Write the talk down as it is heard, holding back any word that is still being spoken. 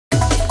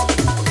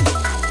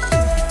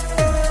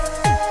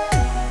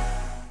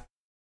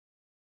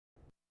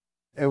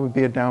It would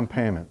be a down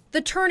payment. The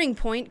Turning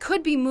Point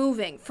could be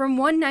moving from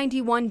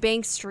 191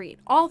 Bank Street,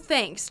 all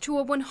thanks to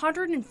a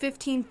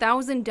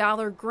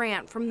 $115,000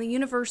 grant from the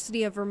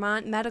University of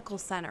Vermont Medical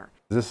Center.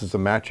 This is a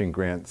matching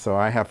grant, so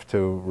I have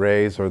to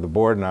raise, or the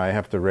board and I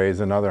have to raise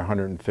another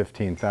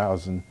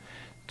 $115,000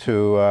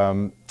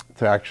 to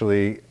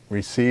actually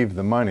receive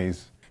the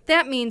monies.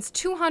 That means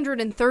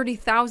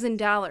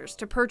 $230,000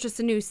 to purchase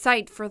a new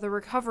site for the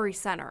Recovery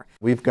Center.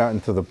 We've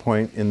gotten to the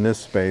point in this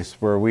space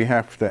where we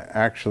have to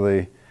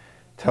actually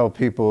tell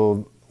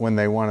people when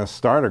they want to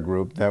start a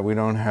group that we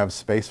don't have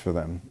space for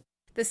them.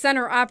 The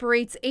center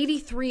operates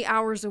 83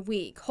 hours a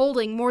week,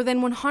 holding more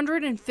than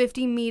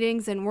 150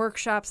 meetings and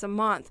workshops a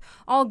month,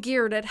 all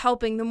geared at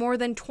helping the more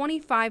than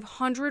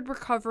 2,500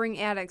 recovering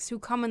addicts who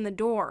come in the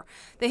door.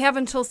 They have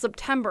until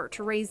September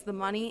to raise the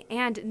money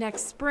and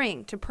next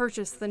spring to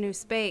purchase the new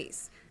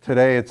space.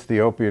 Today it's the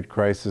opiate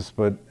crisis,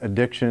 but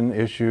addiction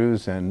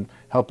issues and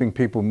helping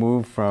people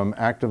move from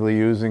actively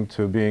using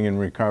to being in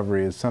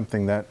recovery is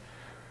something that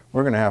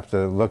we're going to have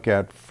to look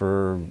at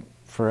for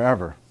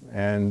forever.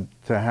 And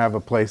to have a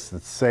place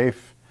that's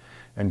safe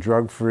and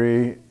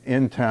drug-free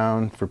in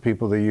town for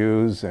people to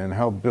use and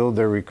help build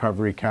their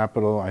recovery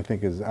capital, I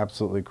think is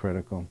absolutely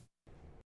critical.